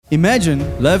Imagine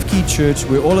Love Key Church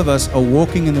where all of us are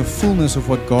walking in the fullness of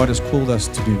what God has called us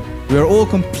to do. We are all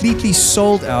completely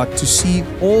sold out to see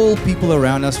all people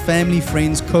around us, family,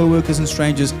 friends, co-workers and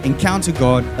strangers, encounter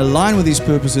God, align with His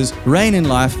purposes, reign in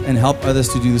life and help others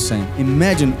to do the same.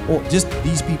 Imagine just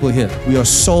these people here. We are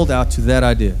sold out to that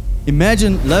idea.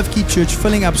 Imagine Love Key Church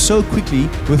filling up so quickly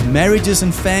with marriages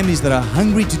and families that are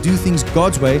hungry to do things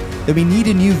God's way that we need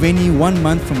a new venue 1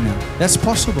 month from now. That's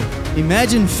possible.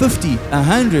 Imagine 50,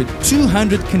 100,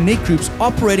 200 connect groups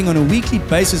operating on a weekly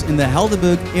basis in the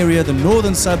Helderberg area, the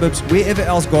northern suburbs, wherever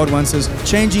else God wants us,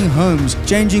 changing homes,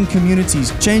 changing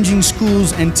communities, changing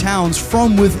schools and towns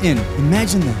from within.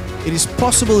 Imagine that. It is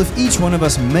possible if each one of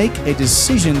us make a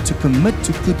decision to commit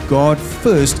to put God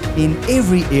first in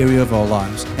every area of our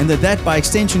lives. And that by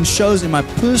extension shows in my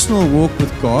personal walk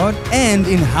with God and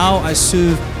in how I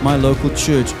serve my local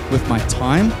church with my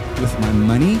time, with my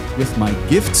money, with my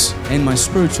gifts, and my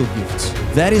spiritual gifts.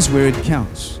 That is where it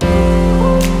counts.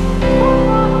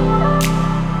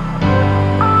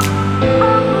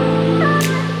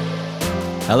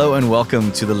 Hello and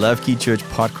welcome to the Love Key Church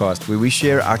podcast, where we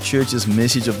share our church's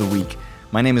message of the week.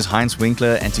 My name is Heinz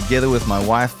Winkler, and together with my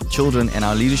wife, children, and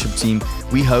our leadership team,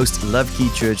 we host Love Key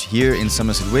Church here in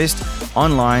Somerset West,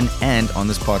 online and on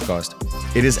this podcast.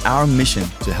 It is our mission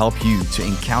to help you to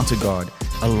encounter God,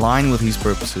 align with His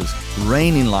purposes,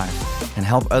 reign in life, and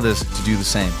help others to do the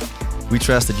same. We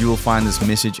trust that you will find this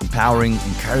message empowering,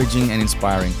 encouraging, and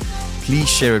inspiring. Please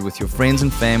share it with your friends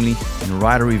and family and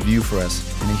write a review for us.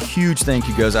 And a huge thank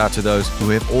you goes out to those who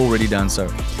have already done so.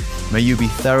 May you be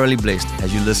thoroughly blessed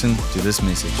as you listen to this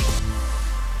message.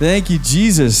 Thank you,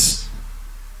 Jesus.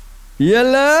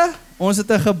 Julle, ons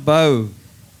het 'n gebou.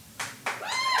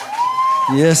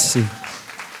 Yes.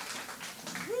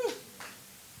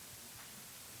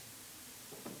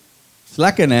 It's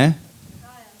lekker, né?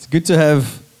 It's good to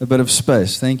have a bit of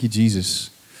space. Thank you, Jesus.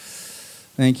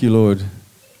 Thank you, Lord.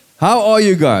 How are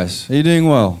you guys? Are you doing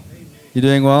well? You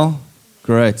doing well?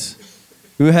 Great.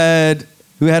 Who had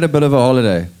a bit of a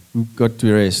holiday? Who got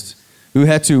to rest? Who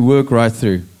had to work right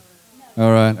through?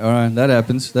 All right. That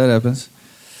happens.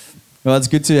 Well, it's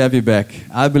good to have you back.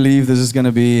 I believe this is going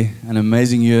to be an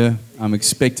amazing year. I'm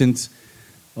expectant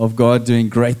of God doing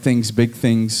great things, big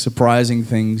things, surprising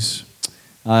things.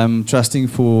 I'm trusting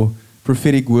for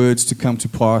prophetic words to come to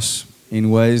pass in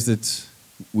ways that's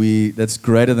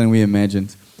greater than we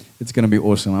imagined. It's going to be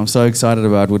awesome. I'm so excited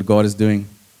about what God is doing.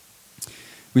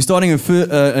 We're starting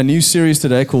a new series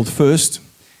today called First.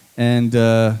 And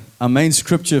our main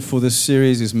scripture for this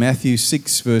series is Matthew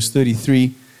 6, verse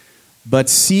 33. But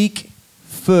seek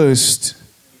first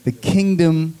the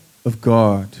kingdom of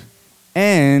God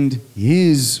and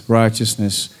His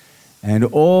righteousness, and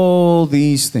all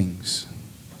these things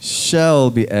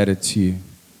shall be added to you.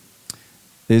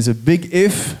 There's a big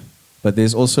if, but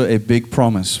there's also a big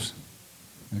promise.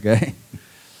 Okay?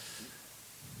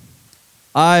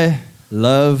 I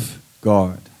love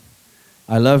God.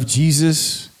 I love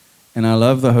Jesus, and I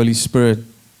love the Holy Spirit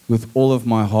with all of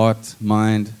my heart,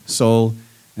 mind, soul,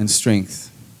 and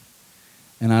strength.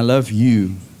 And I love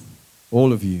you,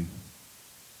 all of you,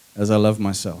 as I love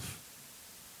myself.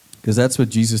 Because that's what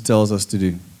Jesus tells us to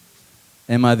do.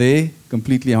 Am I there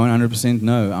completely 100%?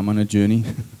 No, I'm on a journey.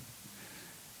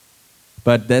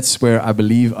 But that's where I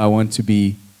believe I want to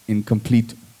be in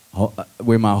complete,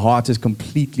 where my heart is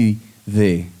completely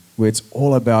there, where it's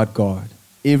all about God,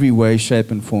 every way,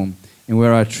 shape, and form, and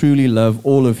where I truly love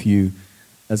all of you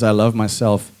as I love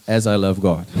myself, as I love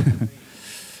God.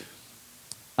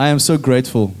 I am so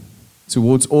grateful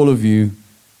towards all of you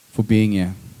for being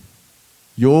here.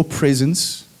 Your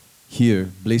presence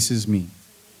here blesses me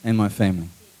and my family.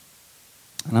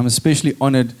 And I'm especially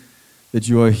honored that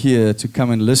you are here to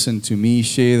come and listen to me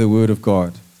share the Word of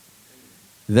God.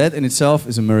 That in itself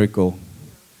is a miracle,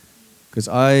 because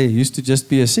I used to just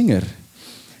be a singer.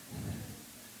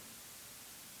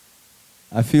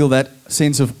 I feel that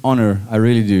sense of honor, I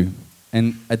really do.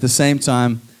 And at the same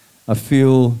time,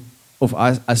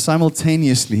 I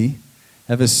simultaneously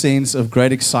have a sense of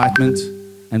great excitement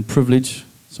and privilege.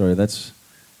 Sorry, that's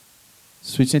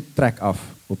switch net track af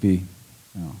op die.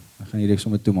 Ja, ek gaan hierdie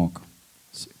sommer toemaak.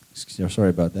 Sorry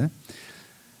about that.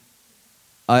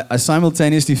 I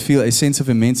simultaneously feel a sense of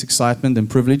immense excitement and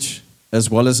privilege, as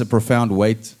well as a profound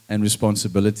weight and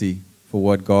responsibility for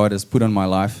what God has put on my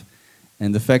life.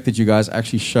 And the fact that you guys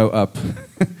actually show up,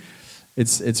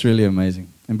 it's really amazing.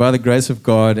 And by the grace of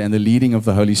God and the leading of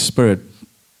the Holy Spirit,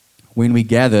 when we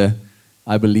gather,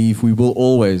 I believe we will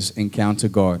always encounter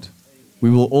God. We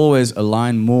will always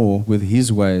align more with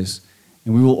His ways,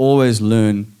 and we will always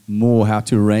learn more how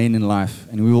to reign in life,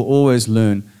 and we will always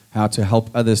learn how to help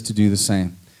others to do the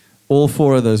same. All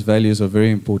four of those values are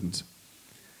very important.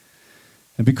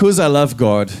 And because I love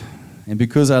God, and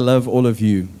because I love all of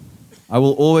you, I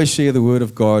will always share the Word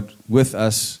of God with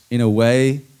us in a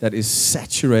way that is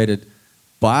saturated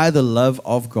by the love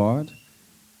of God,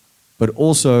 but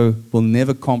also will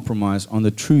never compromise on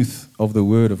the truth of the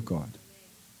Word of God.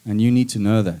 And you need to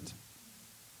know that.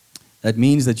 That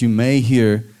means that you may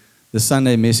hear the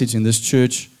Sunday message in this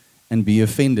church and be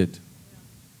offended.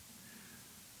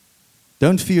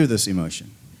 Don't fear this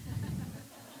emotion.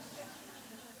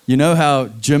 You know how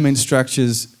gym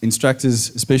instructors,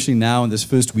 especially now in this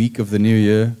first week of the new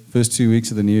year, first 2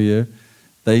 weeks of the new year,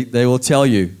 they will tell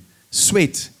you,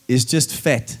 sweat is just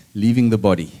fat leaving the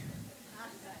body.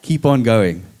 Keep on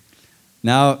going.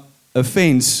 Now,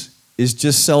 offense is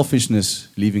just selfishness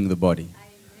leaving the body.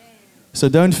 So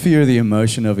don't fear the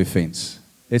emotion of offense.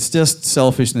 It's just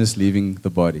selfishness leaving the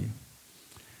body.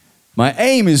 My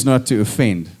aim is not to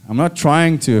offend. I'm not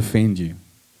trying to offend you.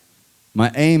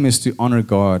 My aim is to honor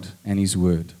God and His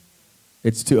Word.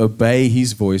 It's to obey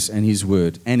His voice and His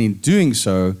Word. And in doing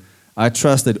so, I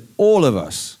trust that all of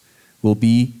us will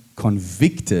be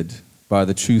convicted by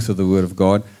the truth of the Word of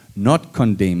God, not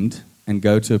condemned and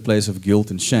go to a place of guilt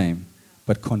and shame,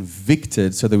 but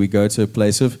convicted so that we go to a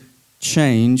place of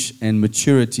change and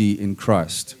maturity in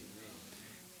Christ.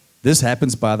 This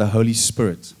happens by the Holy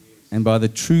Spirit and by the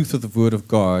truth of the Word of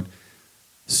God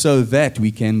so that we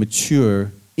can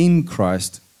mature in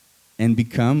Christ and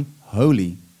become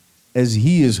holy as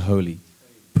He is holy,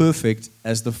 perfect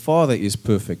as the Father is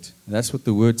perfect. That's what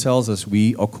the Word tells us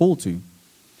we are called to.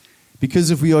 Because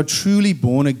if we are truly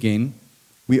born again,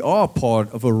 we are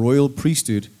part of a royal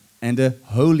priesthood and a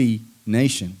holy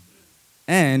nation.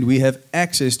 And we have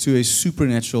access to a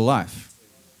supernatural life.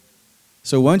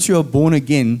 So once you are born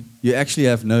again, you actually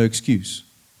have no excuse.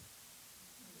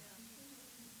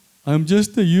 I'm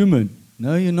just a human.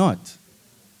 No, you're not.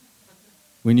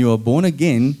 When you are born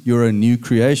again, you're a new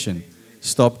creation.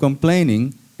 Stop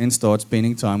complaining and start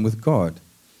spending time with God.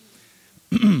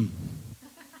 I'm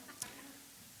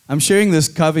sharing this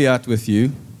caveat with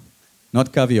you,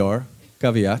 not caviar,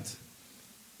 caveat.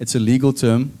 It's a legal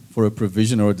term for a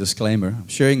provision or a disclaimer. I'm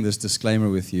sharing this disclaimer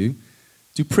with you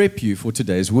to prep you for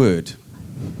today's word.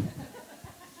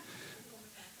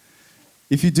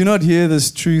 If you do not hear this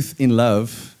truth in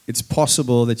love, it's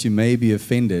possible that you may be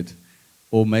offended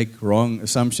or make wrong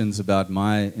assumptions about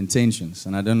my intentions.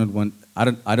 And I don't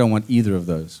want either of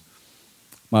those.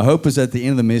 My hope is at the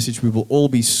end of the message, we will all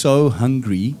be so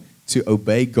hungry to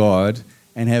obey God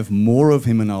and have more of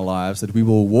Him in our lives that we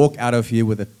will walk out of here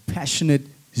with a passionate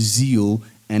zeal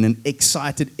and an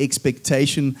excited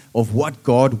expectation of what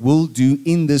God will do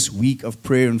in this week of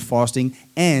prayer and fasting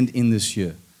and in this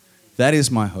year. That is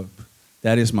my hope.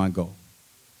 That is my goal.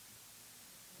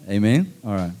 Amen?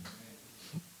 All right.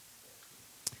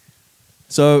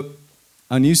 So,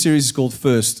 our new series is called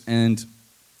First, and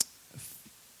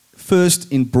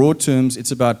first, in broad terms, it's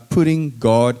about putting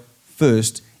God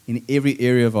first in every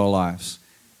area of our lives.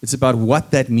 It's about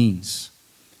what that means.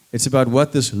 It's about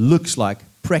what this looks like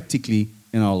practically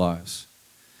in our lives.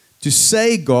 To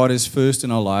say God is first in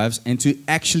our lives and to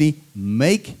actually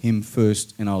make Him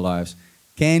first in our lives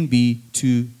can be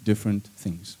two different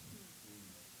things.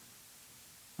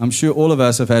 I'm sure all of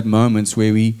us have had moments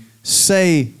where we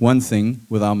say one thing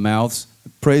with our mouths,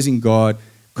 praising God,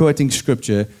 quoting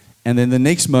Scripture, and then the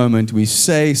next moment we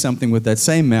say something with that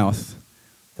same mouth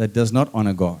that does not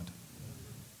honor God.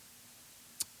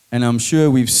 And I'm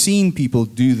sure we've seen people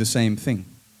do the same thing,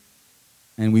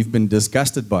 and we've been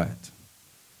disgusted by it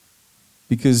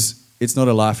because it's not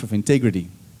a life of integrity.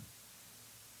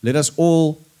 Let us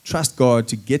all trust God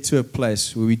to get to a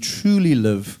place where we truly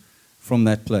live from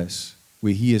that place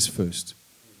where He is first.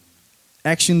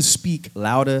 Actions speak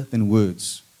louder than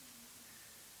words.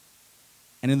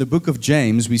 And in the book of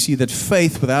James, we see that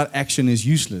faith without action is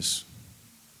useless.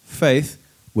 Faith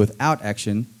without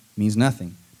action means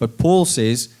nothing. But Paul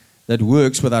says that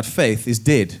works without faith is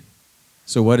dead.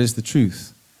 So what is the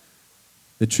truth?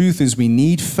 The truth is we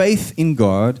need faith in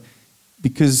God,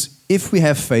 because if we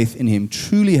have faith in Him,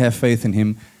 truly have faith in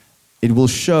Him, it will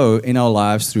show in our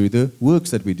lives through the works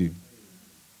that we do.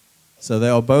 So they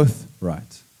are both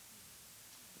right.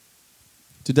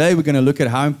 Today we're going to look at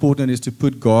how important it is to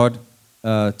put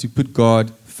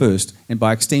God first, and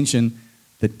by extension,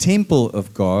 the temple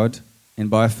of God, and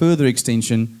by further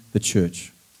extension, the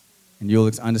church. And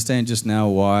you'll understand just now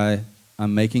why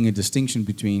I'm making a distinction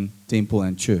between temple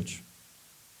and church.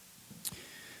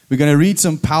 We're going to read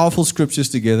some powerful scriptures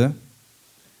together,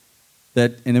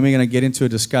 and then we're going to get into a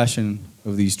discussion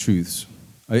of these truths.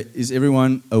 Is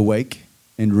everyone awake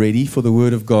and ready for the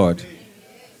Word of God?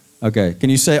 Okay, can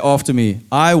you say after me?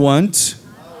 I want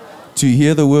to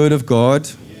hear the word of God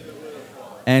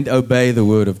and obey the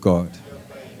word of God.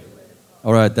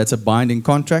 All right, that's a binding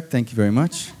contract. Thank you very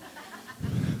much.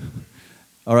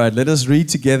 All right, let us read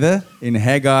together in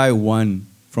Haggai 1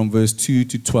 from verse 2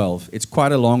 to 12. It's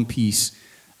quite a long piece.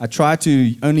 I try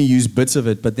to only use bits of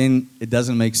it, but then it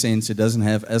doesn't make sense. It doesn't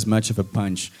have as much of a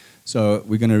punch. So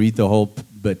we're going to read the whole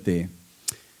bit there.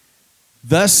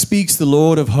 Thus speaks the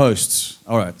Lord of hosts.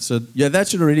 All right, so that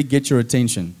should already get your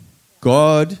attention.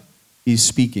 God is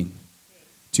speaking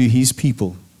to his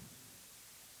people.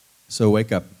 So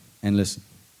wake up and listen.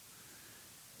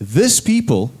 This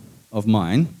people of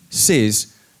mine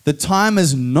says, the time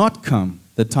has not come,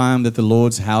 the time that the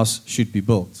Lord's house should be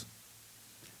built.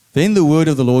 Then the word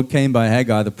of the Lord came by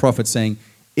Haggai the prophet, saying,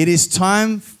 it's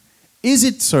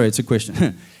a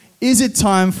question. Is it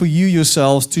time for you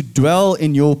yourselves to dwell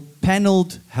in your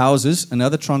paneled houses?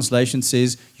 Another translation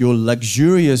says your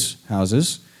luxurious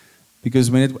houses, because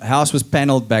when a house was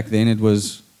paneled back then, it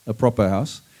was a proper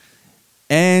house.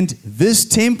 And this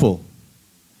temple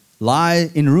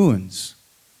lie in ruins.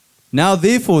 Now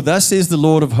therefore, thus says the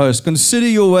Lord of hosts, consider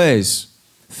your ways.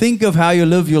 Think of how you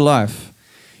live your life.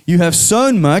 You have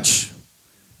sown much,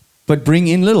 but bring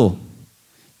in little.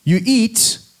 You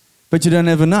eat, but you don't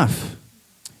have enough.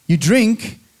 You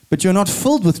drink, but you're not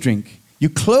filled with drink. You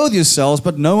clothe yourselves,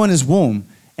 but no one is warm.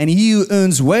 And he who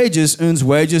earns wages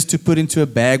to put into a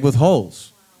bag with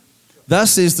holes.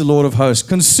 Thus says the Lord of hosts,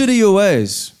 consider your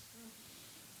ways.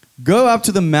 Go up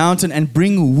to the mountain and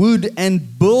bring wood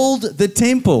and build the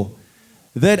temple,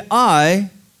 that I,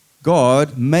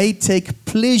 God, may take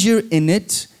pleasure in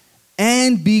it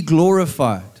and be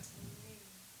glorified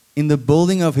in the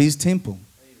building of his temple.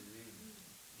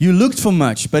 You looked for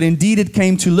much, but indeed it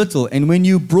came to little. And when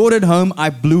you brought it home, I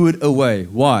blew it away.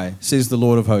 Why? Says the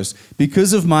Lord of hosts.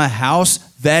 Because of my house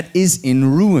that is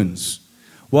in ruins,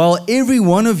 while every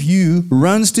one of you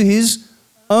runs to his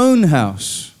own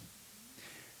house.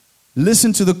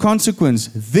 Listen to the consequence.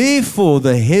 Therefore,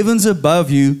 the heavens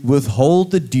above you withhold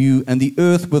the dew, and the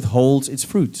earth withholds its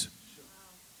fruit.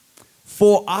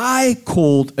 For I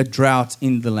called a drought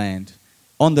in the land,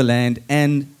 on the land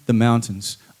and the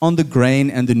mountains, on the grain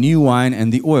and the new wine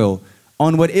and the oil,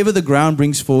 on whatever the ground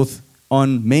brings forth,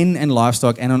 on men and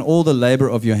livestock, and on all the labor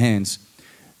of your hands.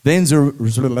 Then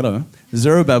Zerubbabel,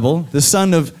 the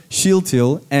son of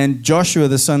Shealtiel, and Joshua,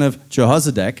 the son of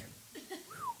Jehozadak,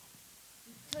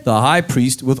 the high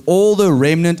priest, with all the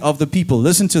remnant of the people.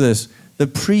 Listen to this. The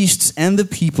priests and the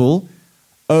people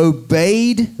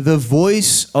obeyed the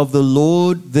voice of the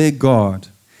Lord their God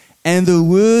and the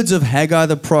words of Haggai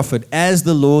the prophet, as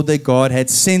the Lord their God had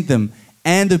sent them.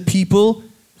 And the people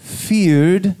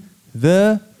feared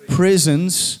the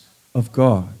presence of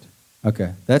God.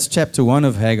 Okay, that's chapter 1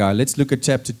 of Haggai. Let's look at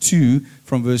chapter 2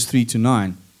 from verse 3 to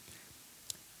 9.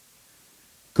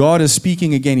 God is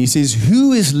speaking again. He says,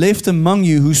 who is left among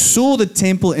you who saw the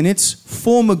temple in its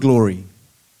former glory,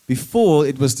 before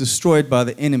it was destroyed by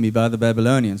the enemy, by the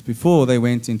Babylonians, before they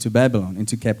went into Babylon,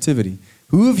 into captivity?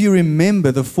 Who of you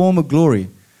remember the former glory?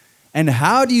 And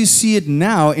how do you see it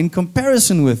now in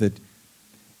comparison with it?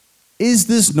 Is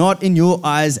this not in your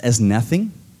eyes as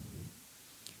nothing?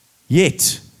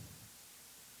 Yet.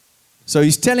 So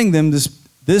he's telling them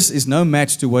this is no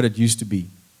match to what it used to be.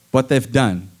 What they've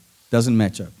done doesn't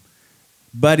match up.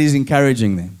 But he's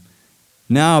encouraging them.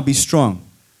 Now be strong,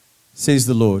 says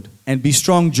the Lord. And be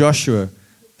strong, Joshua,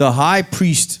 the high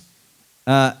priest.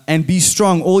 And be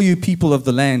strong, all you people of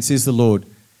the land, says the Lord.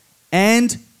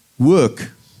 And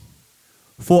work.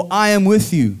 For I am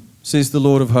with you, says the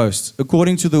Lord of hosts,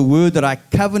 according to the word that I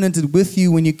covenanted with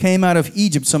you when you came out of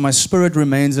Egypt, so my spirit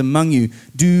remains among you.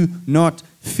 Do not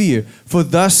fear. For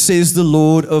thus says the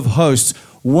Lord of hosts,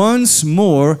 once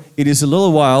more, it is a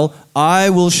little while, I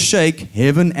will shake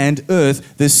heaven and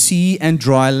earth, the sea and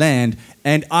dry land,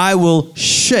 and I will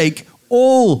shake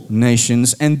all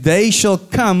nations, and they shall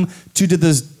come to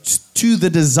the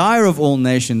desire of all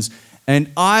nations,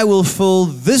 and I will fill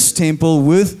this temple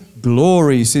with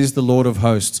glory, says the Lord of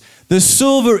hosts. The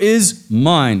silver is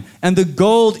mine, and the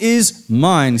gold is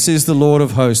mine, says the Lord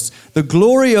of hosts. The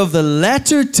glory of the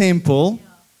latter temple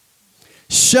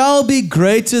shall be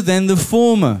greater than the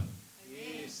former.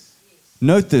 Yes.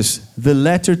 Note this, the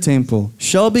latter temple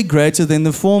shall be greater than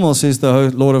the former, says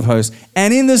the Lord of hosts.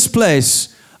 And in this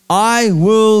place I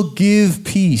will give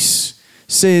peace,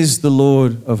 says the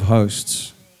Lord of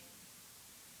hosts.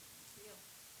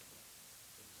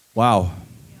 Wow.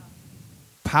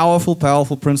 Powerful,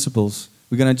 powerful principles.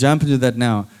 We're going to jump into that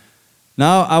now.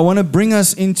 Now I want to bring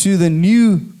us into the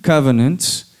new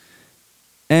covenant.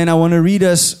 And I want to read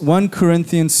us 1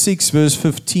 Corinthians 6, verse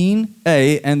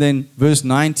 15a, and then verse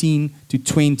 19 to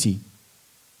 20.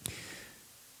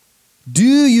 Do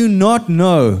you not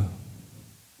know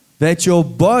that your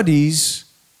bodies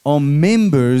are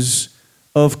members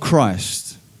of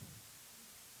Christ?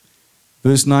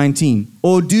 Verse 19.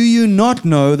 Or do you not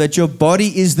know that your body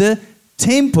is the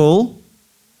temple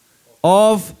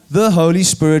of the Holy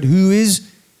Spirit who is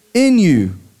in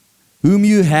you, whom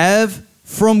you have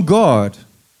from God,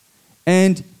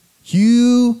 and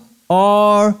you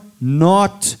are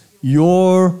not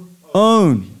your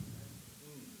own?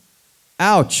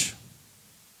 Ouch.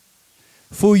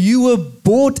 For you were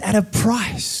bought at a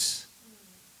price.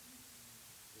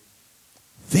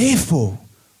 Therefore,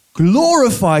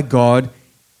 glorify God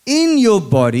in your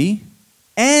body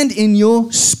and in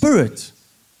your spirit,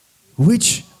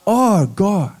 which are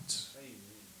God's.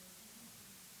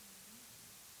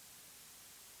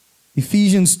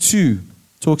 Ephesians 2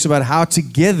 talks about how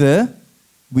together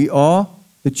we are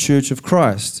the church of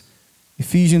Christ.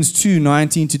 Ephesians 2,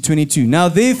 19 to 22. Now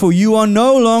therefore you are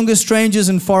no longer strangers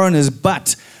and foreigners,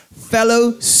 but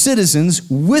fellow citizens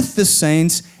with the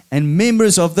saints and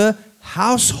members of the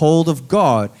household of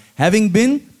God, having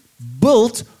been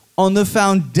built on the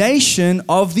foundation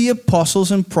of the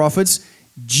apostles and prophets,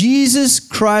 Jesus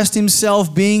Christ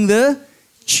himself being the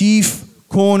chief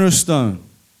cornerstone,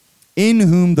 in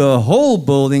whom the whole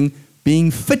building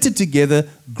being fitted together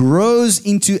grows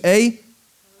into a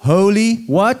holy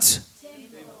what?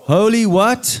 Holy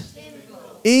what?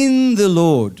 In the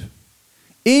Lord,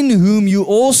 in whom you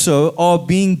also are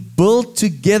being built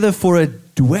together for a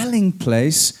dwelling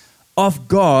place of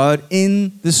God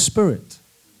in the Spirit.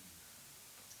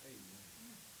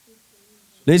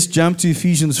 Let's jump to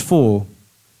Ephesians 4.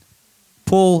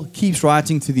 Paul keeps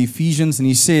writing to the Ephesians and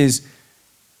he says,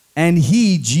 and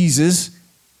he, Jesus,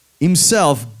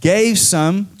 himself gave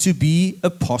some to be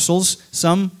apostles,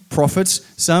 some prophets,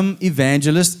 some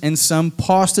evangelists, and some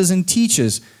pastors and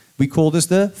teachers. We call this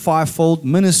the fivefold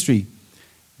ministry.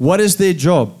 What is their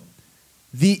job?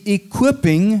 The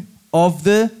equipping of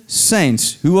the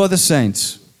saints. Who are the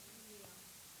saints?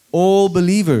 All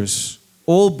believers,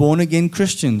 all born-again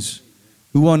Christians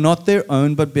who are not their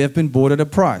own but have been bought at a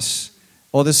price.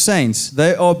 Are the saints.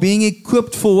 They are being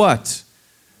equipped for what?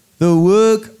 The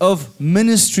work of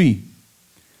ministry,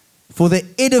 for the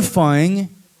edifying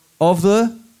of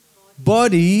the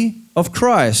body of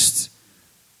Christ.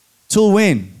 Till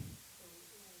when?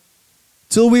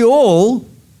 Till we all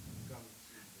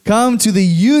come to the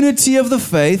unity of the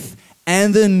faith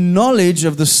and the knowledge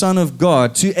of the Son of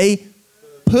God, to a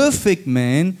perfect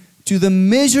man, to the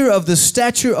measure of the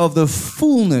stature of the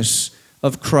fullness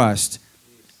of Christ.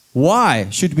 Why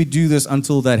should we do this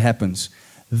until that happens?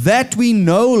 That we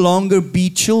no longer be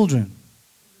children,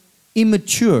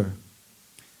 immature,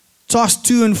 tossed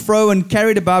to and fro and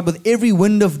carried about with every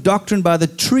wind of doctrine by the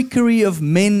trickery of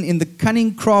men in the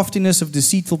cunning craftiness of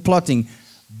deceitful plotting,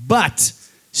 but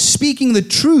speaking the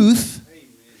truth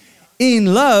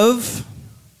in love,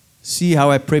 see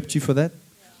how I prepped you for that?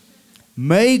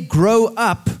 May grow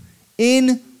up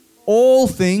in all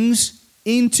things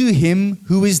into him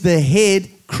who is the head,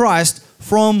 Christ,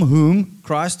 from whom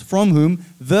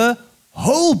the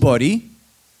whole body,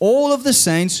 all of the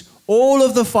saints, all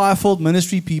of the fivefold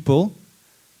ministry people,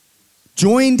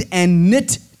 joined and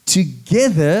knit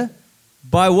together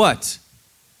by what?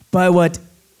 By what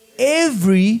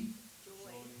every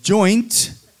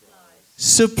joint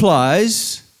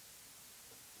supplies,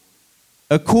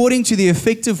 according to the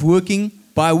effective working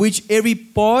by which every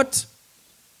part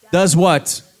does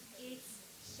what?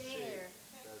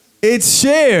 Its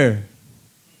share.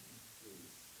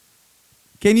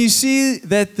 Can you see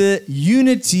that the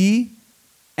unity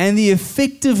and the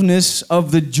effectiveness of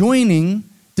the joining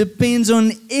depends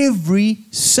on every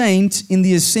saint in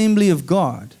the assembly of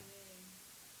God?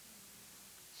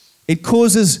 It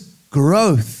causes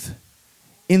growth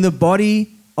in the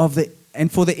body of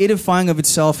and for the edifying of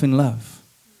itself in love.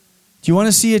 Do you want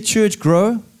to see a church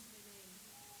grow?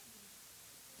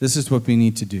 This is what we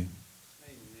need to do.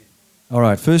 All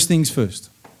right, first things first.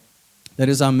 That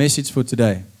is our message for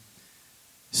today.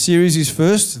 Series is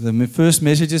first. The first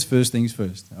message is first things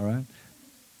first. All right?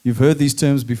 You've heard these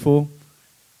terms before.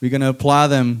 We're going to apply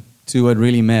them to what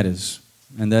really matters,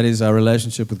 and that is our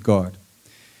relationship with God.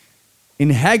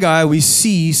 In Haggai, we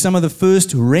see some of the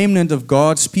first remnant of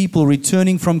God's people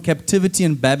returning from captivity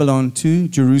in Babylon to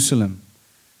Jerusalem.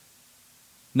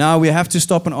 Now, we have to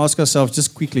stop and ask ourselves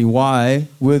just quickly, why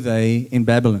were they in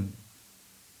Babylon?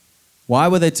 Why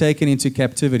were they taken into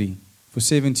captivity for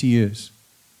 70 years?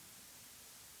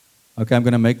 Okay, I'm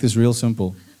going to make this real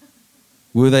simple.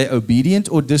 Were they obedient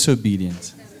or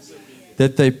disobedient?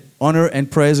 That they honor and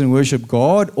praise and worship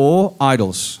God or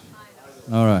idols?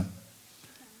 All right.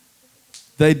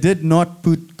 They did not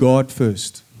put God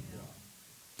first.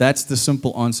 That's the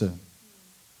simple answer.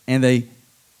 And they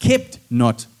kept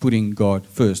not putting God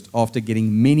first after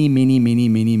getting many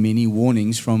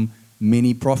warnings from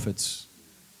many prophets.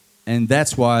 And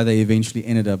that's why they eventually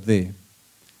ended up there.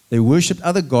 They worshipped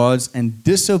other gods and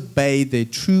disobeyed their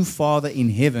true Father in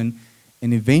heaven,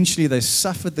 and eventually they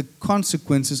suffered the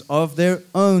consequences of their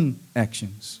own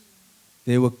actions.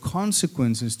 There were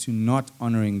consequences to not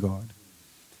honoring God.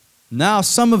 Now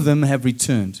some of them have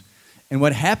returned. And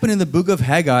what happened in the book of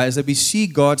Haggai is that we see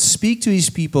God speak to his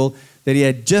people that he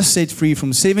had just set free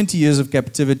from 70 years of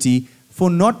captivity for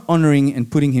not honoring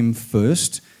and putting him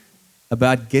first,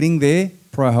 about getting their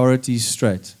priorities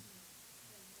straight.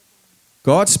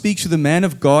 God speaks to the man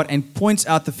of God and points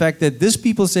out the fact that this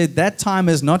people said that time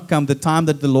has not come, the time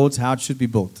that the Lord's house should be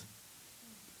built.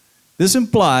 This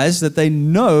implies that they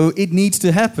know it needs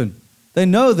to happen. They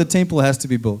know the temple has to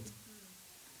be built.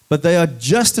 But they are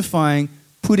justifying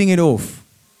putting it off,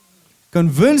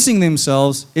 convincing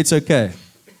themselves it's okay.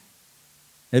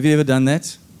 Have you ever done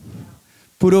that?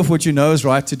 Put off what you know is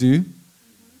right to do,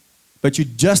 but you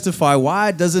justify why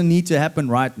it doesn't need to happen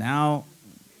right now,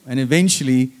 and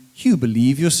eventually you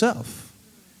believe yourself.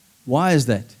 Why is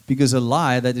that? Because a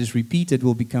lie that is repeated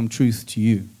will become truth to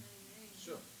you.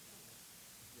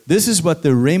 This is what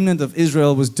the remnant of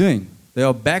Israel was doing. They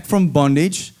are back from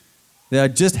bondage. They are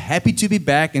just happy to be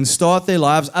back and start their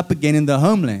lives up again in the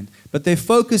homeland. But their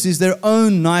focus is their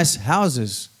own nice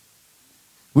houses,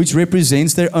 which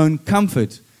represents their own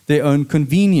comfort, their own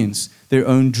convenience, their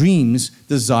own dreams,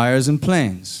 desires, and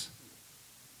plans.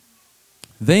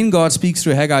 Then God speaks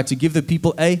through Haggai to give the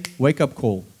people a wake-up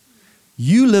call.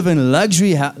 You live in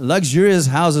luxurious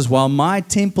houses while my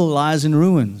temple lies in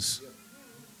ruins.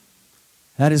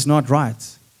 That is not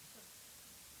right.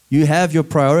 You have your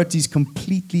priorities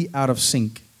completely out of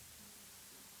sync.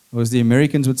 Or as the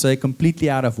Americans would say, completely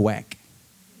out of whack.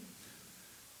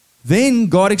 Then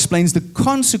God explains the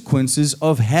consequences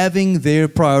of having their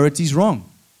priorities wrong.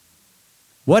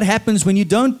 What happens when you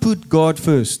don't put God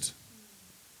first?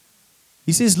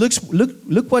 He says,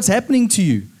 look what's happening to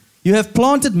you. You have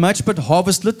planted much but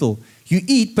harvest little. You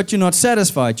eat but you're not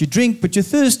satisfied. You drink but you're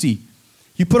thirsty.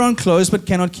 You put on clothes but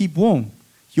cannot keep warm.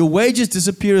 Your wages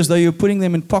disappear as though you're putting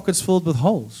them in pockets filled with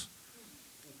holes.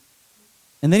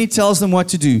 And then he tells them what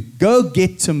to do. Go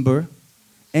get timber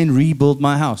and rebuild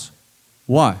my house.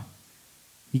 Why?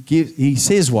 He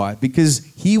says why. Because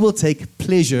he will take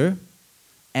pleasure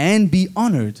and be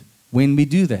honored when we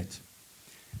do that.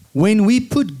 When we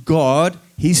put God,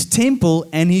 his temple,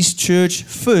 and his church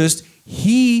first,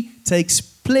 he takes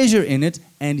pleasure in it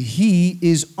and he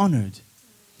is honored.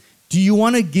 Do you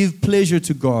want to give pleasure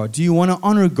to God? Do you want to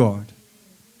honor God?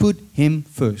 Put him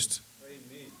first.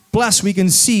 Amen. Plus, we can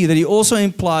see that he also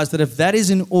implies that if that is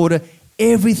in order,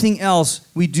 everything else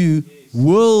we do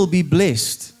will be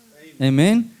blessed.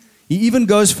 Amen. He even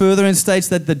goes further and states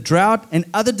that the drought and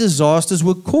other disasters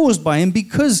were caused by him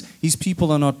because his people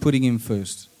are not putting him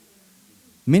first.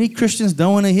 Many Christians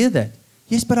don't want to hear that.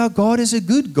 Yes, but our God is a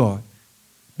good God.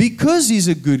 Because he's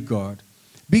a good God.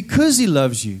 Because he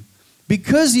loves you.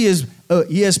 Because he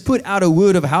has put out a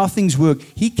word of how things work.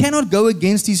 He cannot go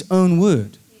against his own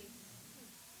word.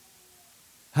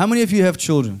 How many of you have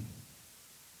children?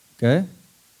 Okay.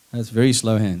 That's very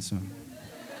slow hands.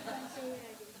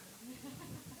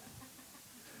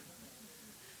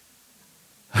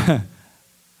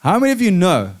 How many of you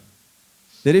know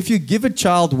that if you give a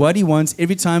child what he wants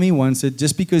every time he wants it,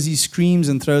 just because he screams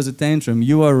and throws a tantrum,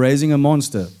 you are raising a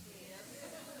monster?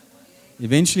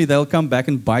 Eventually they'll come back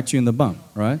and bite you in the bum,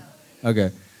 right?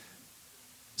 Okay.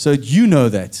 So you know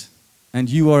that, and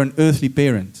you are an earthly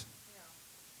parent.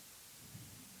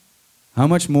 How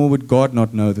much more would God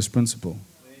not know this principle?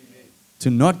 To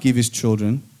not give his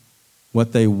children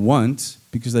what they want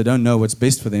because they don't know what's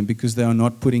best for them because they are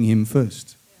not putting him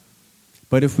first.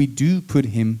 But if we do put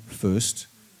him first,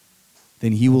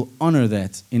 then he will honor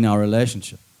that in our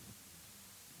relationship.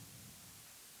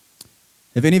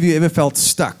 Have any of you ever felt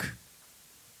stuck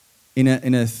in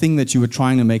a thing that you were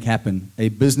trying to make happen, a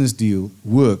business deal,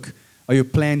 work? Are your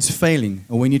plans failing?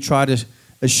 Or when you try to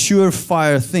a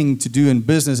surefire thing to do in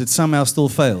business, it somehow still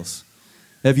fails?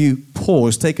 Have you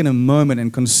paused, taken a moment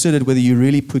and considered whether you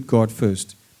really put God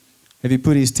first? Have you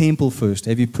put his temple first?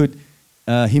 Have you put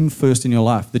him first in your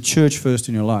life, the church first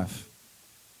in your life?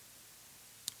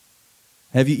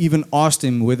 Have you even asked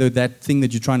him whether that thing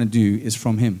that you're trying to do is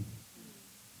from him?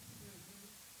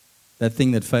 That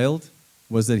thing that failed,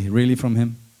 was that really from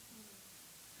him?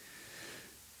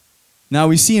 Now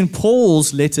we see in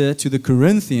Paul's letter to the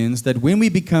Corinthians that when we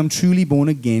become truly born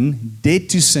again, dead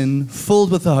to sin,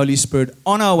 filled with the Holy Spirit,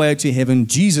 on our way to heaven,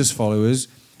 Jesus followers,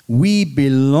 we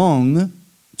belong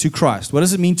to Christ. What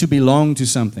does it mean to belong to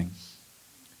something?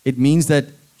 It means that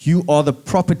you are the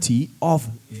property of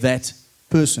that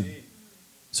person.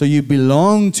 So you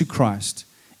belong to Christ.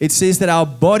 It says that our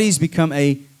bodies become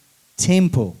a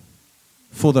temple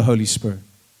for the Holy Spirit.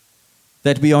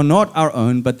 That we are not our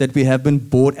own, but that we have been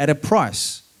bought at a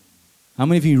price. How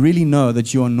many of you really know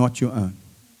that you are not your own?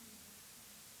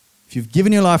 If you've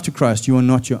given your life to Christ, you are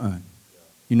not your own.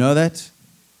 You know that?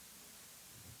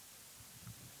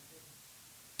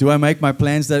 Do I make my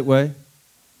plans that way?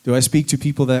 Do I speak to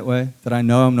people that way? That I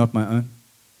know I'm not my own?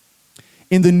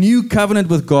 In the new covenant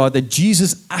with God that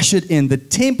Jesus ushered in, the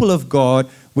temple of God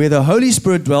where the Holy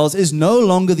Spirit dwells is no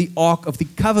longer the ark of the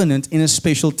covenant in a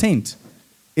special tent.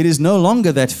 It is no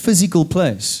longer that physical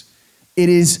place. It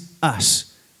is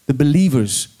us, the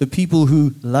believers, the people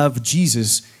who love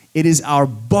Jesus. It is our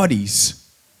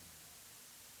bodies.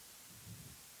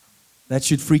 That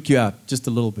should freak you out just a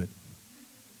little bit.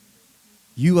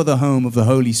 You are the home of the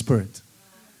Holy Spirit.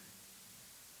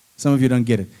 Some of you don't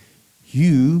get it.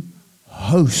 You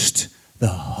host the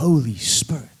Holy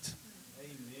Spirit.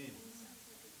 Amen.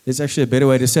 There's actually a better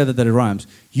way to say that it rhymes.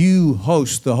 You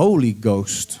host the Holy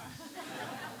Ghost.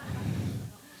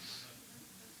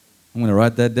 I'm going to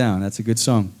write that down. That's a good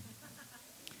song.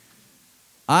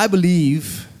 I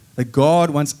believe that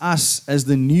God wants us as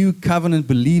the new covenant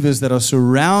believers that are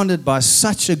surrounded by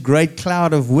such a great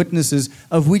cloud of witnesses,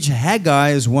 of which Haggai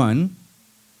is one,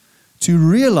 to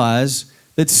realize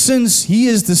that since He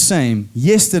is the same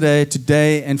yesterday,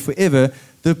 today, and forever,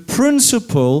 the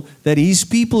principle that His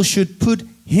people should put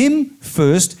Him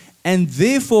first and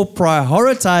therefore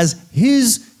prioritize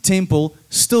His temple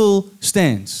still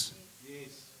stands.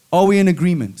 Are we in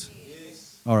agreement?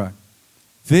 Yes. All right.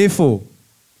 Therefore,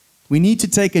 we need to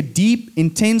take a deep,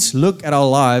 intense look at our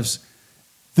lives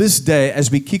this day as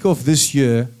we kick off this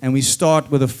year and we start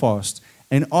with a fast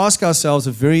and ask ourselves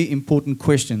a very important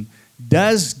question.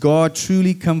 Does God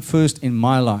truly come first in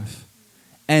my life?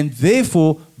 And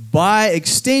therefore, by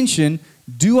extension,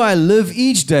 do I live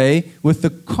each day with the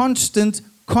constant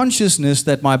consciousness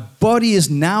that my body is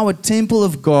now a temple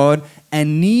of God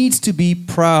and needs to be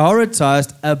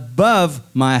prioritized above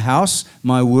my house,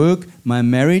 my work, my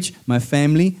marriage, my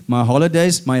family, my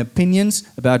holidays, my opinions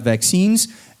about vaccines?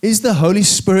 Is the Holy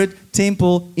Spirit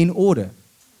temple in order?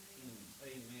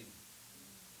 Amen.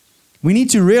 We need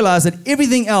to realize that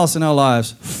everything else in our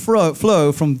lives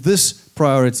flow from this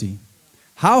priority.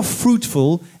 How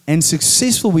fruitful and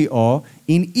successful we are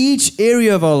in each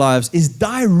area of our lives is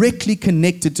directly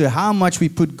connected to how much we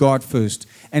put God first.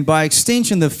 And by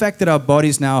extension, the fact that our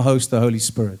bodies now host the Holy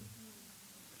Spirit.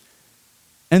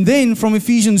 And then from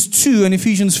Ephesians 2 and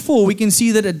Ephesians 4, we can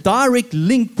see that a direct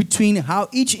link between how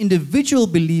each individual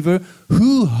believer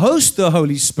who hosts the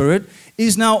Holy Spirit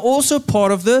is now also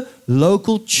part of the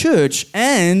local church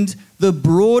and the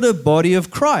broader body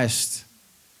of Christ.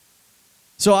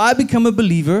 So I become a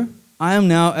believer. I am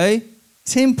now a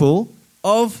temple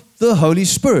of the Holy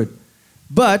Spirit.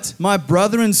 But my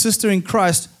brother and sister in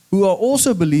Christ who are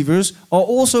also believers, are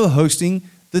also hosting,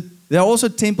 they are also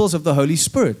temples of the Holy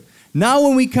Spirit. Now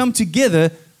when we come together,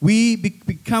 we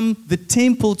become the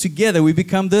temple together. We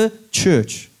become the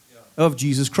church of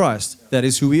Jesus Christ. That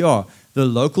is who we are. The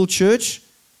local church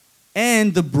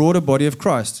and the broader body of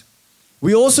Christ.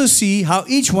 We also see how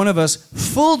each one of us,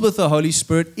 filled with the Holy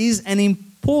Spirit, is an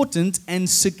important and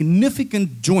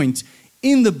significant joint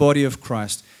in the body of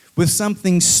Christ with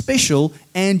something special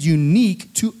and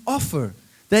unique to offer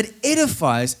that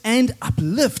edifies and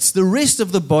uplifts the rest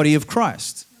of the body of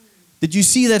Christ. Did you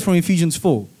see that from Ephesians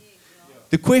 4?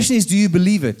 The question is, do you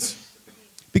believe it?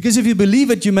 Because if you believe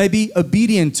it, you may be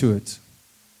obedient to it.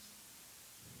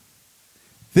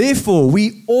 Therefore,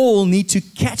 we all need to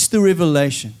catch the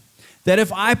revelation that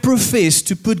if I profess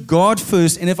to put God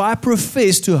first and if I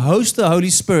profess to host the Holy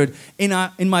Spirit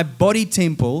in my body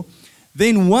temple,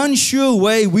 then one sure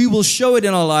way we will show it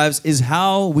in our lives is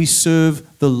how we serve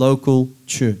the local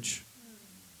church.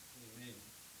 Amen.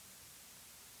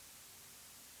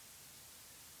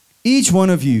 Each one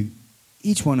of you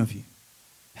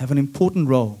have an important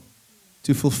role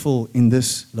to fulfill in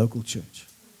this local church.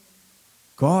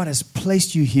 God has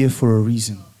placed you here for a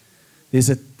reason.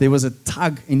 There was a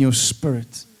tug in your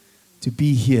spirit to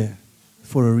be here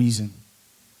for a reason.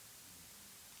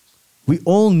 We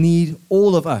all need,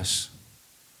 all of us,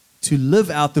 to live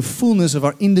out the fullness of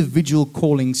our individual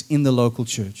callings in the local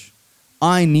church.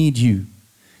 I need you.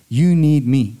 You need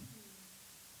me.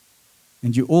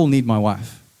 And you all need my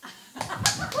wife.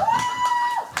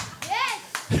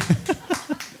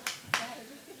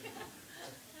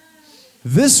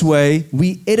 This way,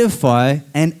 we edify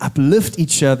and uplift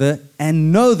each other,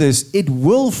 and know this, it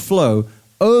will flow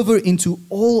over into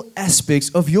all aspects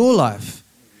of your life.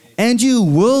 And you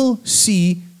will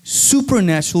see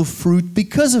supernatural fruit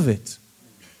because of it.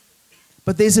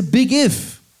 But there's a big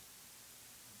if.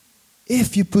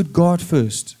 If you put God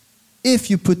first, if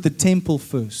you put the temple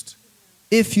first,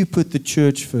 if you put the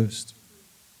church first.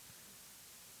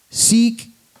 Seek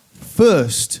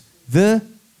first the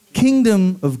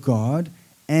kingdom of God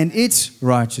and its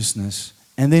righteousness,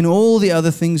 and then all the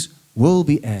other things will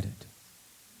be added.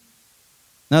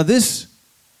 Now this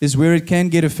is where it can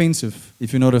get offensive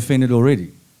if you're not offended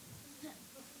already.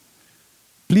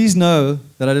 Please know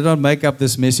that I did not make up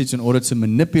this message in order to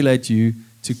manipulate you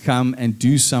to come and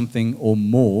do something or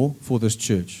more for this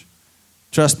church.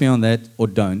 Trust me on that, or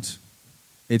don't.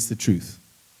 It's the truth.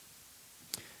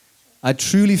 I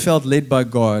truly felt led by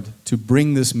God to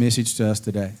bring this message to us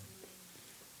today.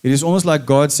 It is almost like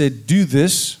God said, do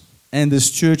this, and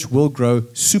this church will grow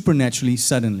supernaturally,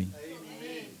 suddenly.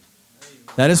 Amen.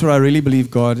 That is what I really believe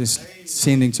God is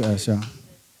sending to us. Yeah.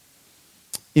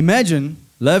 Imagine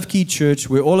Love Key Church,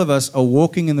 where all of us are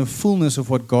walking in the fullness of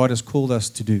what God has called us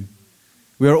to do.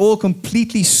 We are all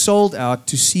completely sold out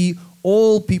to see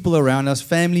all people around us,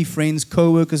 family, friends,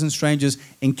 co-workers, and strangers,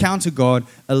 encounter God,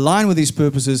 align with His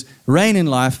purposes, reign in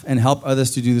life, and help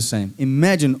others to do the same.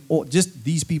 Imagine just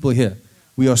these people here.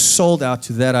 We are sold out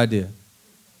to that idea.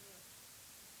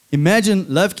 Imagine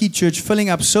Love Key Church filling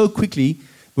up so quickly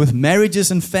with marriages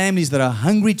and families that are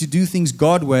hungry to do things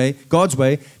God's way,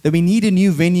 that we need a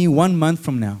new venue 1 month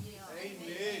from now.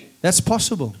 Amen. That's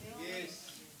possible.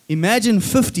 Yes. Imagine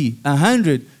 50,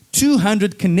 100,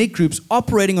 200 connect groups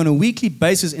operating on a weekly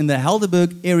basis in the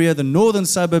Helderberg area, the northern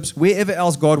suburbs, wherever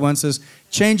else God wants us,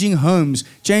 changing homes,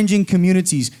 changing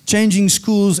communities, changing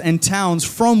schools and towns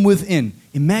from within.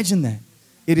 Imagine that.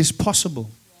 It is possible.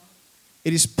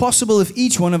 It is possible if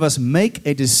each one of us make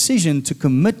a decision to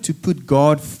commit to put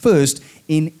God first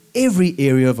in every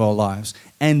area of our lives,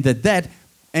 and that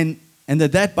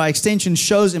by extension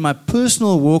shows in my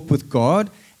personal walk with God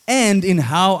and in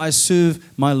how I serve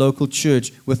my local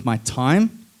church with my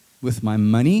time, with my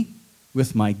money,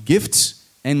 with my gifts,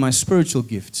 and my spiritual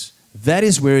gifts. That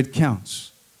is where it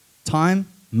counts. Time,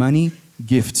 money,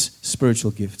 gifts,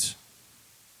 spiritual gifts.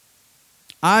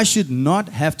 I should not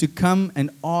have to come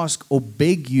and ask or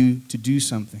beg you to do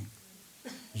something.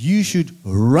 You should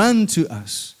run to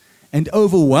us and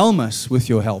overwhelm us with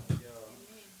your help,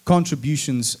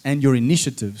 contributions, and your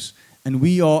initiatives, and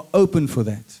we are open for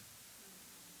that.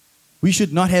 We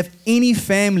should not have any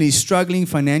family struggling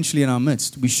financially in our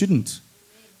midst. We shouldn't.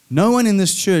 No one in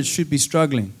this church should be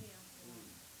struggling.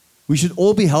 We should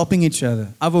all be helping each other.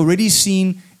 I've already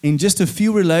seen in just a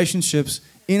few relationships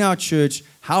in our church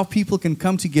how people can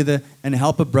come together and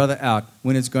help a brother out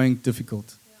when it's going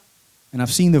difficult. And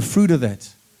I've seen the fruit of that.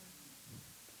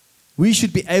 We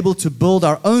should be able to build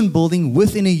our own building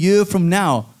within a year from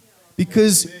now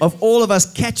because of all of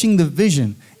us catching the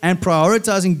vision and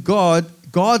prioritizing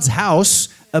God's house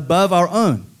above our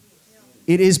own.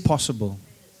 It is possible.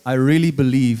 I really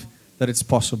believe that it's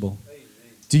possible.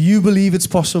 Do you believe it's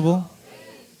possible?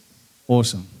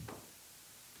 Awesome.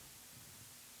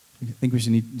 I think we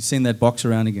should need to send that box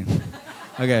around again.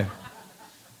 Okay.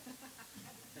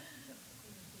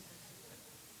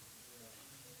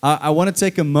 I want to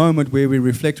take a moment where we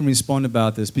reflect and respond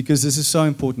about this because this is so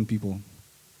important, people.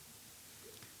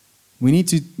 We need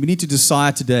to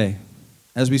decide today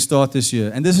as we start this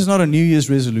year. And this is not a New Year's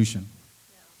resolution.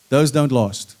 Those don't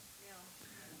last.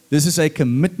 This is a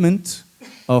commitment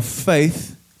of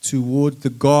faith toward the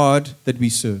God that we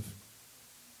serve.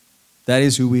 That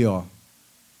is who we are.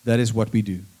 That is what we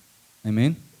do.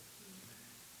 Amen?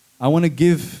 I want to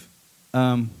give...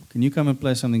 can you come and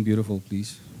play something beautiful,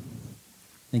 please?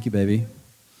 Thank you, baby.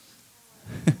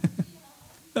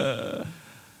 Can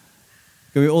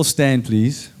we all stand,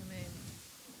 please? Amen.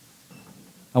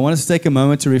 I want us to take a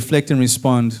moment to reflect and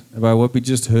respond about what we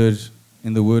just heard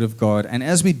in the Word of God. And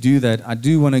as we do that, I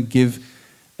do want to give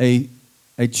a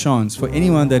chance for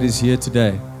anyone that is here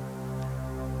today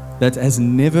that has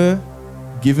never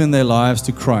given their lives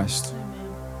to Christ.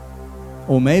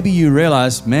 Or maybe you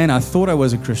realize, man, I thought I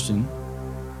was a Christian,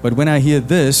 but when I hear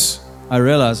this, I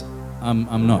realize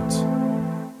I'm not.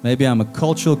 Maybe I'm a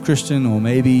cultural Christian, or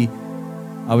maybe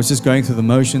I was just going through the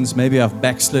motions. Maybe I've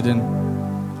backslidden.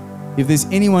 If there's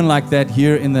anyone like that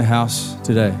here in the house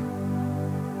today,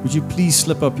 would you please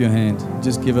slip up your hand?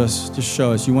 Just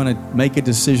show us. You want to make a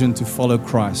decision to follow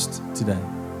Christ today.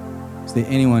 Is there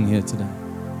anyone here today?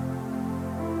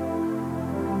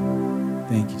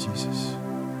 Thank you, Jesus.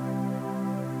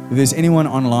 If there's anyone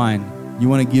online, you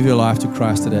want to give your life to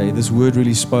Christ today, this word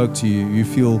really spoke to you, you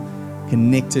feel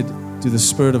connected to the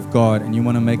Spirit of God and you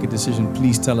want to make a decision,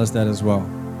 please tell us that as well.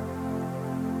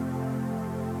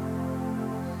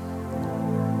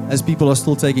 As people are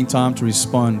still taking time to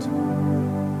respond,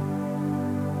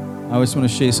 I just want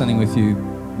to share something with you.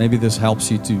 Maybe this helps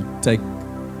you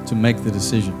to make the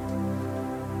decision.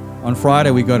 On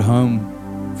Friday, we got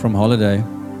home from holiday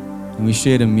and we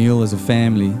shared a meal as a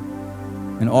family.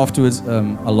 And afterwards,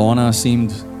 Alana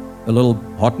seemed a little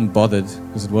hot and bothered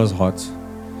because it was hot.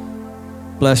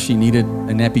 Plus, she needed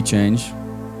a nappy change.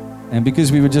 And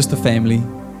because we were just a family,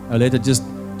 Aleta just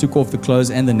took off the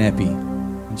clothes and the nappy.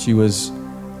 And she was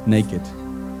naked.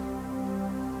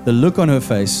 The look on her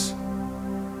face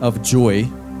of joy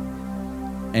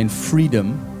and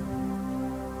freedom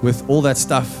with all that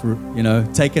stuff,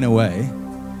 taken away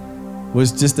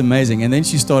was just amazing. And then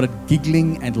she started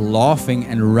giggling and laughing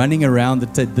and running around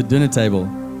the dinner table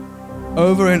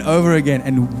over and over again.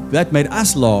 And that made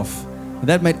us laugh.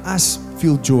 That made us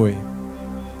feel joy.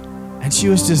 And she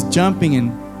was just jumping,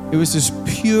 and it was just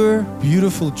pure,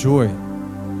 beautiful joy.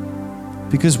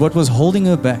 Because what was holding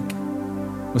her back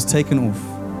was taken off.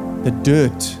 The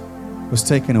dirt was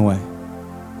taken away.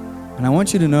 And I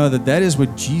want you to know that is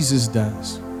what Jesus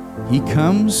does. He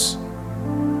comes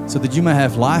so that you may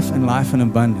have life and life in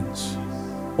abundance.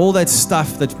 All that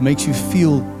stuff that makes you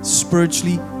feel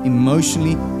spiritually,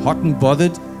 emotionally hot and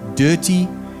bothered, dirty,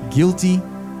 guilty,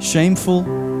 shameful,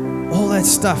 all that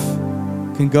stuff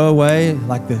can go away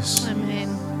like this.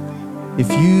 Amen.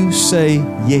 If you say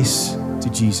yes to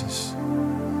Jesus.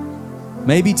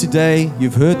 Maybe today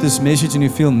you've heard this message and you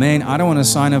feel, man, I don't want to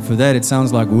sign up for that. It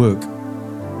sounds like work.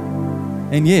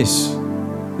 And yes,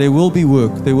 there will be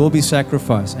work, there will be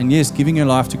sacrifice. And yes, giving your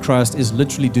life to Christ is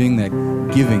literally doing that,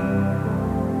 giving.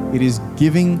 It is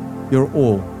giving your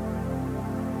all.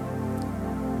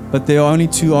 But there are only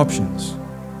two options.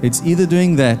 It's either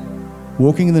doing that,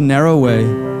 walking in the narrow way,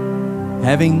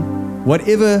 having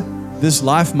whatever this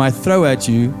life might throw at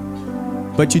you,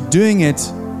 but you're doing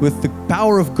it with the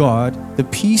power of God, the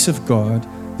peace of God,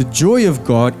 the joy of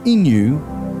God in you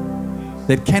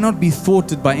that cannot be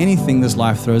thwarted by anything this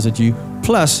life throws at you.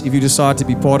 Plus, if you decide to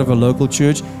be part of a local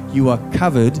church, you are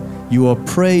covered, you are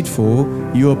prayed for,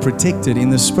 you are protected in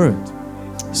the Spirit.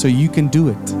 So you can do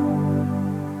it.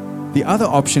 The other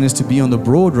option is to be on the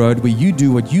broad road where you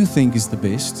do what you think is the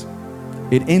best.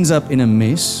 It ends up in a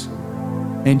mess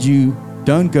and you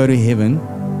don't go to heaven.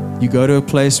 You go to a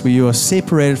place where you are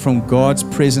separated from God's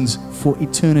presence for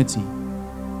eternity.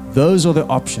 Those are the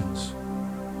options.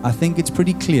 I think it's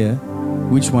pretty clear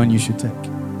which one you should take.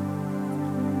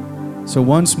 So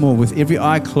once more, with every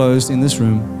eye closed in this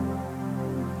room,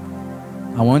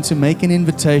 I want to make an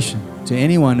invitation to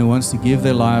anyone who wants to give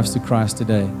their lives to Christ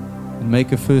today and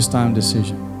make a first-time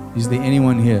decision. Is there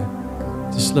anyone here?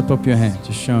 Just slip up your hand.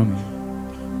 Just show me.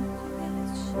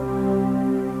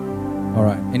 All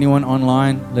right. Anyone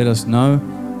online, let us know,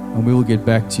 and we will get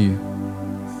back to you.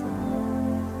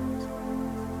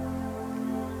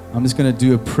 I'm just going to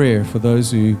do a prayer for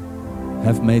those who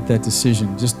have made that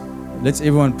decision. Just let's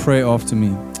everyone pray after me.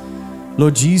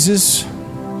 Lord Jesus,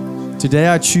 today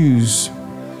I choose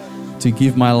to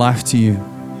give my life to you.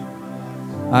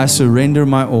 I surrender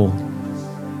my all,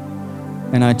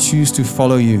 and I choose to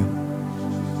follow you.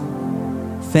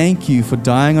 Thank you for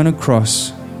dying on a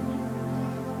cross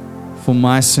for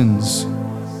my sins.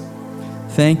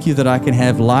 Thank you that I can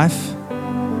have life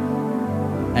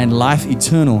and life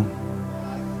eternal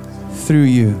through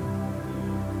you.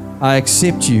 I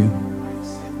accept you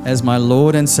as my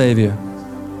Lord and Savior,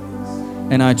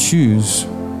 and I choose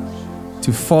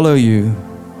to follow you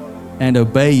and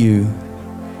obey you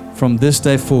from this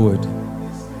day forward.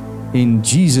 In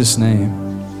Jesus' name,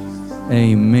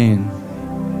 amen.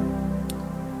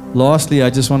 Lastly, I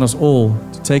just want us all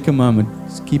to take a moment,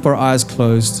 keep our eyes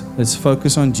closed. Let's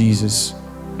focus on Jesus.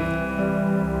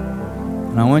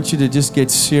 And I want you to just get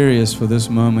serious for this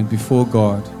moment before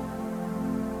God.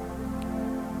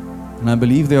 And I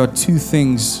believe there are two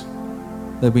things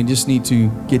that we just need to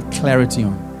get clarity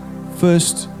on.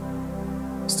 First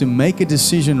is to make a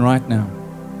decision right now,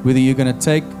 whether you're going to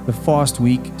take the fast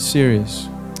week serious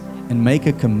and make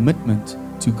a commitment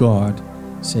to God.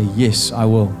 Say, yes, I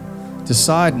will.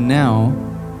 Decide now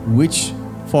which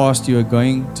fast you are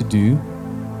going to do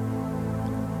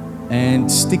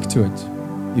and stick to it.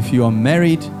 If you are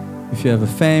married, if you have a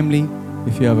family,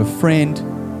 if you have a friend,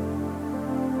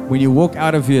 when you walk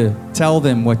out of here, tell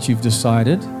them what you've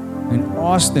decided and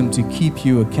ask them to keep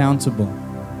you accountable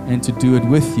and to do it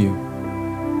with you.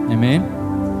 Amen?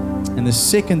 And the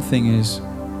second thing is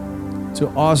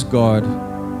to ask God,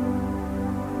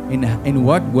 In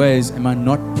what ways am I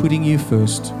not putting you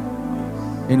first?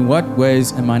 In what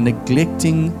ways am I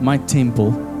neglecting my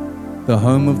temple, the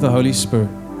home of the Holy Spirit?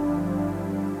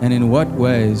 And in what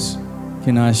ways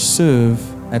can I serve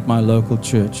at my local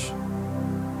church?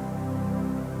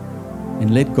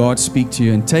 And let God speak to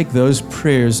you, and take those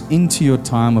prayers into your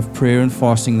time of prayer and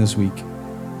fasting this week.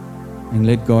 And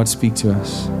let God speak to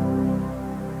us.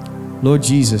 Lord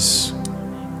Jesus,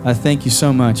 I thank you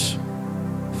so much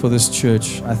for this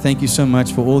church. I thank you so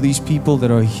much for all these people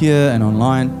that are here and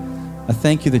online. I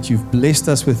thank you that you've blessed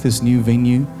us with this new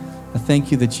venue. I thank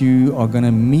you that you are going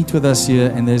to meet with us here,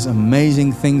 and there's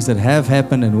amazing things that have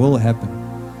happened and will happen.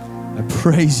 I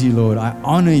praise you, Lord. I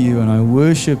honor you and I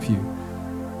worship you.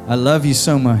 I love you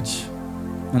so much,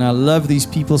 and I love these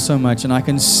people so much, and I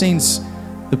can sense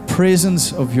the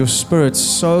presence of your Spirit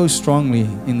so strongly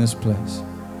in this place.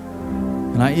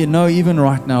 And I know even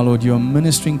right now, Lord, you are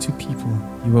ministering to people.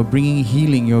 You are bringing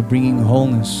healing. You are bringing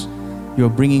wholeness. You are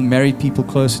bringing married people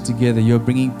closer together. You are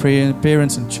bringing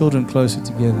parents and children closer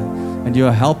together. And you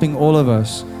are helping all of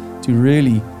us to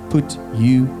really put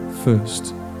you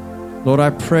first. Lord, I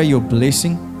pray your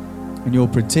blessing and your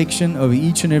protection over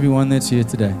each and every one that's here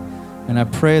today. And I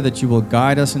pray that you will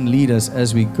guide us and lead us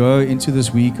as we go into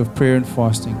this week of prayer and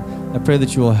fasting. I pray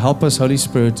that you will help us, Holy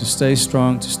Spirit, to stay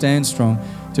strong, to stand strong,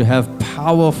 to have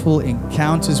powerful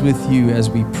encounters with you as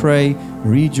we pray,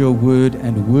 read your word,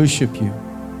 and worship you.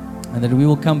 And that we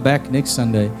will come back next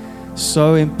Sunday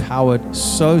so empowered,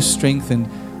 so strengthened,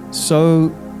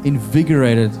 so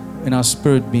invigorated in our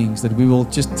spirit beings, that we will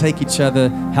just take each other,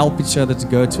 help each other to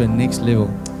go to a next level.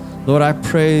 Lord, I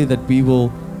pray that we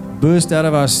will burst out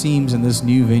of our seams in this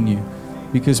new venue,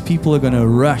 because people are going to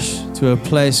rush to a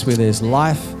place where there's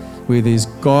life, where there's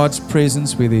God's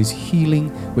presence, where there's healing,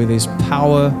 where there's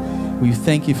power. We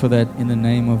thank you for that in the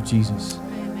name of Jesus.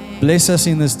 Amen. Bless us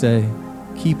in this day.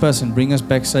 Keep us and bring us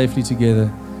back safely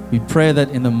together. We pray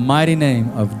that in the mighty name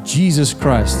of Jesus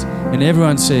Christ. And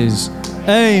everyone says,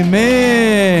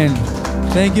 Amen.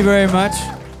 Thank you very much.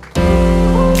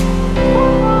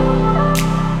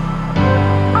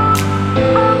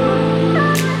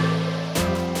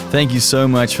 Thank you so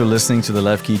much for listening to the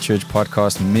Love Key Church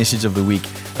podcast Message of the Week.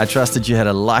 I trust that you had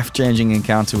a life-changing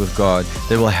encounter with God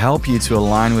that will help you to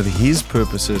align with His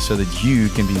purposes so that you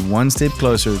can be one step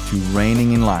closer to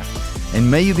reigning in life. And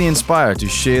may you be inspired to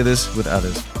share this with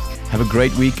others. Have a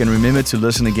great week, and remember to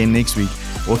listen again next week,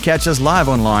 or catch us live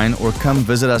online, or come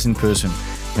visit us in person.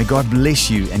 May God bless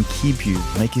you and keep you,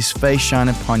 make His face shine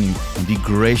upon you, and be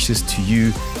gracious to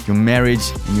you, your marriage,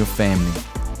 and your family.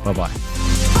 Bye-bye.